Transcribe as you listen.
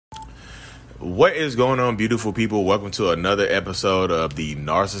What is going on, beautiful people? Welcome to another episode of the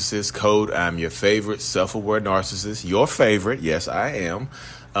Narcissist Code. I'm your favorite self-aware narcissist. Your favorite, yes, I am.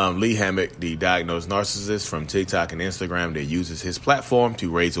 Lee Hammock, the diagnosed narcissist from TikTok and Instagram that uses his platform to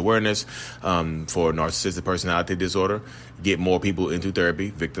raise awareness for narcissistic personality disorder, get more people into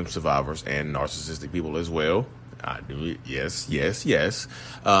therapy, victims, survivors, and narcissistic people as well. I do it. Yes.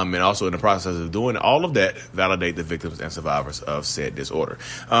 And also in the process of doing all of that, validate the victims and survivors of said disorder.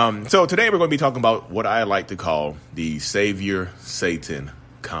 So today we're going to be talking about what I like to call the Savior Satan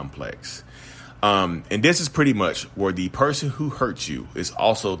complex. And this is pretty much where the person who hurts you is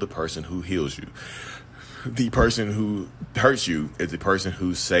also the person who heals you. The person who hurts you is the person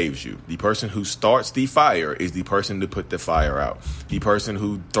who saves you. The person who starts the fire is the person to put the fire out. The person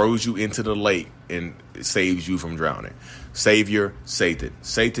who throws you into the lake and saves you from drowning. Savior, Satan.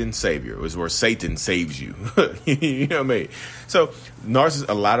 Satan, Savior is where Satan saves you. You know what I mean? So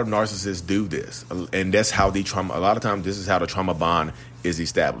a lot of narcissists do this. And that's how the trauma, a lot of times this is how the trauma bond is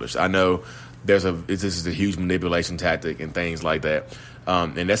established. I know this is a huge manipulation tactic and things like that.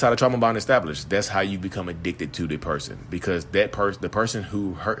 And that's how the trauma bond is established. That's how you become addicted to the person, because the person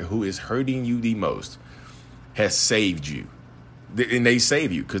who is hurting you the most has saved you, and they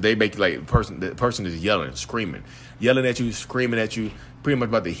save you because they make the person is yelling, screaming at you, pretty much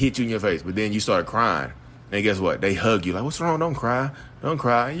about to hit you in your face. But then you start crying, and guess what? They hug you like, "What's wrong? Don't cry."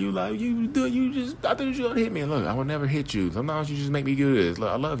 And you like, I think you should hit me. And look, I will never hit you. Sometimes you just make me do this. Look,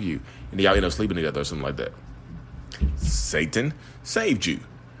 I love you. And then y'all end up sleeping together or something like that. Satan saved you.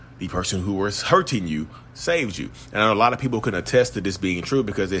 The person who was hurting you saved you. And a lot of people can attest to this being true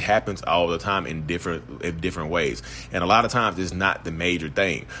because it happens all the time in different ways. And a lot of times it's not the major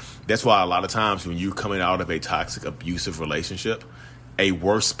thing. That's why a lot of times when you're coming out of a toxic, abusive relationship, a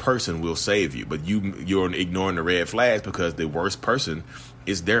worse person will save you. But you're ignoring the red flags because the worst person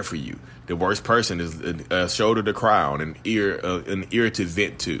is there for you. The worst person is a shoulder to cry on, an ear to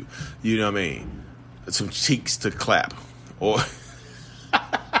vent to. You know what I mean? Some cheeks to clap, or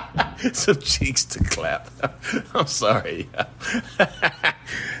some cheeks to clap. I'm sorry.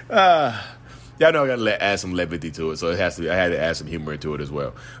 Y'all know I gotta add some levity to it, so I had to add some humor into it as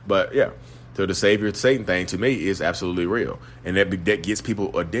well. But yeah, so the Savior Satan thing to me is absolutely real, and that gets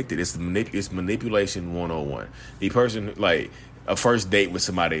people addicted. It's manipulation 101. The person, like a first date with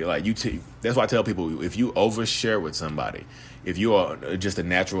somebody, like that's why I tell people, if you overshare with somebody, if you are just a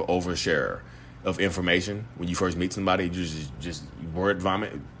natural oversharer of information when you first meet somebody, you just word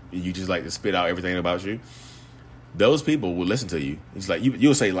vomit, you just like to spit out everything about you, those people will listen to you. It's like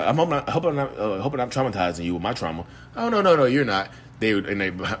you'll say, like, I hope I'm not traumatizing you with my trauma. Oh, no, you're not. They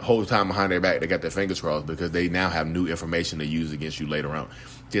whole time behind their back, they got their fingers crossed because they now have new information to use against you later on,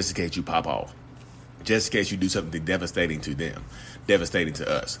 just in case you pop off, just in case you do something devastating to them, devastating to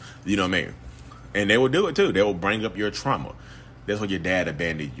us. You know what I mean? And they will do it too. They will bring up your trauma. That's when your dad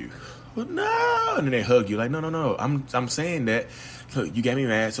abandoned you. Well, no, and then they hug you like, no. I'm saying that. Look, you got me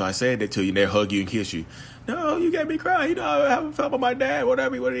mad, so I said that to you. And they hug you and kiss you. No, you got me crying. You know, I haven't felt about my dad, what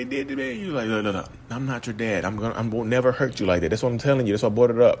he did to me. You're like, no. I'm not your dad. I will never hurt you like that. That's what I'm telling you. That's why I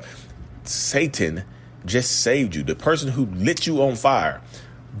brought it up. Satan just saved you. The person who lit you on fire,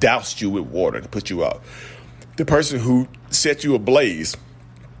 doused you with water to put you out. The person who set you ablaze,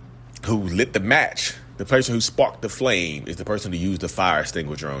 who lit the match, the person who sparked the flame is the person who used the fire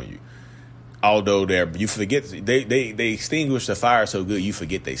extinguisher on you. Although you forget they extinguished the fire so good, you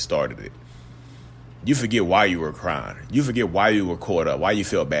forget they started it. You forget why you were crying. You forget why you were caught up, why you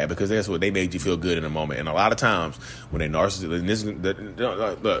felt bad, because that's what they made you feel good in a moment. And a lot of times when a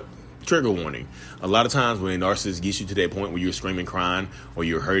narcissist, look, trigger warning. A lot of times when a narcissist gets you to that point where you're screaming, crying, or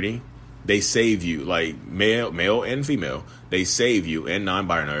you're hurting, they save you, like male and female. They save you, and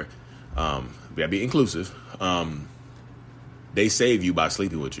non-binary. Gotta be inclusive. They save you by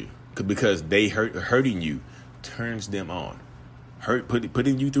sleeping with you. Because hurting you turns them on.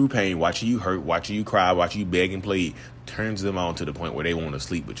 Putting you through pain, watching you hurt, watching you cry, watching you beg and plead, turns them on to the point where they want to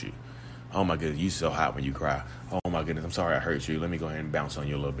sleep with you. Oh my goodness, you so hot when you cry. Oh my goodness, I'm sorry I hurt you. Let me go ahead and bounce on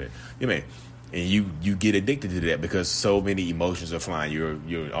you a little bit. You know, and you get addicted to that because so many emotions are flying.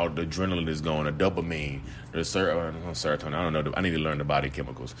 All the adrenaline is going, the dopamine, the serotonin. I don't know. I need to learn the body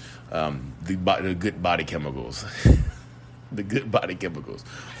chemicals, the good body chemicals. The good body chemicals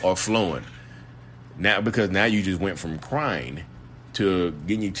are flowing now, because now you just went from crying to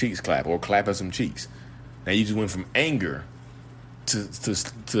getting your cheeks clapped or clapping some cheeks. Now you just went from anger to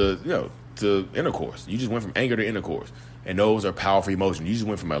intercourse. You just went from anger to intercourse, and those are powerful emotions. You just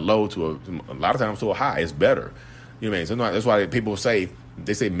went from a low to a lot of times to a high. It's better. You know what I mean? Sometimes that's why people say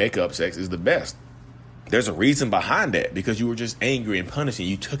makeup sex is the best. There's a reason behind that, because you were just angry and punishing.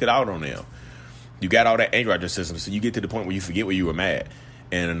 You took it out on them. You got all that anger out your system, so you get to the point where you forget where you were mad.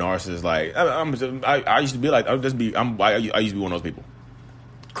 And a narcissist, like, I used to be like, I used to be one of those people.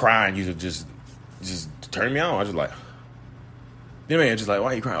 Crying used to just turn me on. I was just like, them man just like, why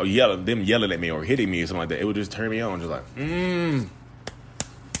are you crying? Or them yelling at me or hitting me or something like that. It would just turn me on, just like, And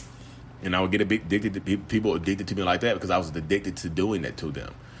I would get addicted to people addicted to me like that because I was addicted to doing that to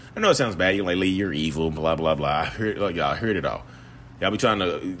them. I know it sounds bad. You're like, Lee, you're evil, blah blah blah. Y'all heard it all. Y'all be trying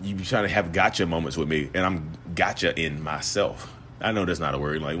to have gotcha moments with me, and I'm gotcha in myself. I know that's not a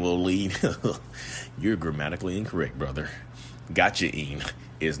word. Like, well, Lee, you're grammatically incorrect, brother. Gotcha-ing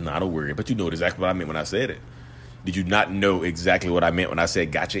is not a word, but you know exactly what I meant when I said it. Did you not know exactly what I meant when I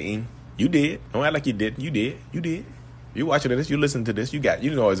said gotcha-ing? You did. Don't act like you didn't. You did. You watching this. You listen to this. You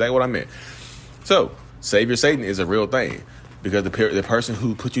know exactly what I meant. So, Savior Satan is a real thing because the person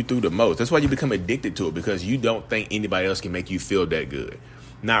who put you through the most. That's why you become addicted to it, because you don't think anybody else can make you feel that good.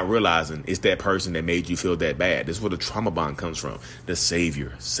 Not realizing it's that person that made you feel that bad. This is where the trauma bond comes from. The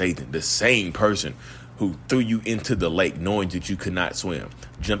Savior, Satan, the same person who threw you into the lake knowing that you could not swim,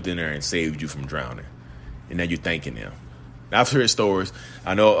 jumped in there and saved you from drowning. And now you're thanking him. Now, I've heard stories.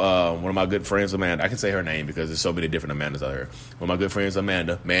 I know one of my good friends, Amanda. I can say her name because there's so many different Amandas out here. One of my good friends,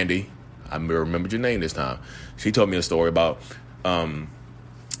 Mandy. I remembered your name this time. She told me a story about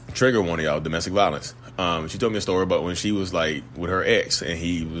trigger one of y'all, domestic violence. She told me a story about when she was like with her ex, and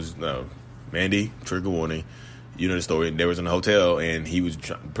he was Mandy, trigger warning. You know the story. They was in a hotel, and he was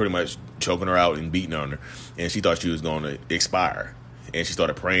pretty much choking her out and beating on her, and she thought she was going to expire, and she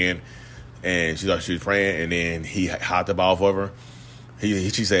started praying, and she thought she was praying, and then he hopped up off of her.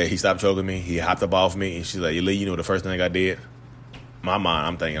 She said he stopped choking me. He hopped up off me, and she's like, "Lee, you know the first thing I did?" My mind,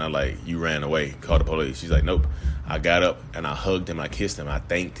 I'm thinking, I'm like, you ran away, called the police. She's like, nope. I got up and I hugged him, I kissed him. I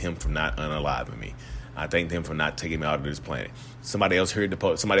thanked him for not unaliving me. I thanked him for not taking me out of this planet. Somebody else called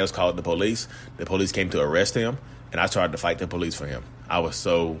the police. The police came to arrest him, and I tried to fight the police for him. I was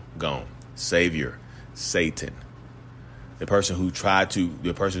so gone. Savior, Satan. The person who tried to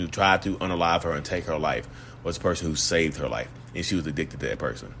unalive her and take her life was the person who saved her life, and she was addicted to that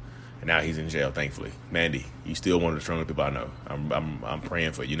person. And now he's in jail, thankfully. Mandy, you still one of the strongest people I know. I'm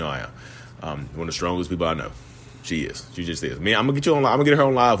praying for you. You know I am. One of the strongest people I know. She is. She just is. Man, I'm gonna get you on. I'm gonna get her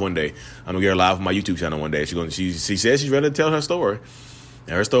on live one day. I'm gonna get her live on my YouTube channel one day. She says she's ready to tell her story.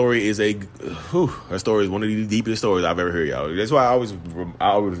 And her story is her story is one of the deepest stories I've ever heard, y'all. That's why I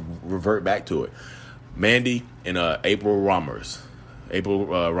always revert back to it. Mandy and April Rommers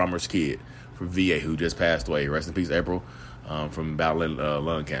kid from VA who just passed away. Rest in peace, April. From battling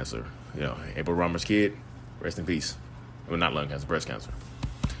lung cancer. You know, April Rommers kid, rest in peace. Well, not lung cancer, breast cancer.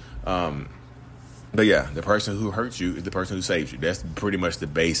 But yeah, the person who hurts you is the person who saves you. That's pretty much the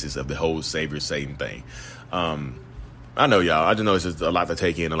basis of the whole Savior Satan thing. I know, y'all. I just know it's just a lot to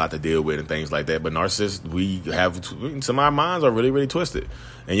take in, a lot to deal with, and things like that. But narcissists, some of our minds are really, really twisted.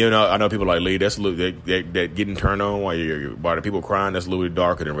 And you know, I know people like Lee. That's a little that getting turned on while the people crying. That's a little bit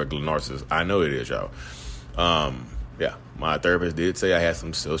darker than regular narcissists. I know it is, y'all. Yeah, my therapist did say I had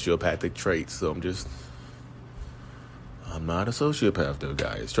some sociopathic traits, so I'm not a sociopath, though,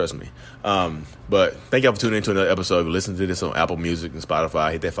 guys. Trust me. But thank y'all for tuning into another episode. If you listen to this on Apple Music and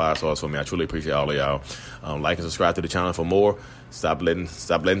Spotify, hit that 5 stars for me. I truly appreciate all of y'all. Like and subscribe to the channel for more. Stop letting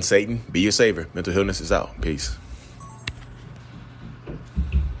Satan be your savior. Mental illness is out. Peace.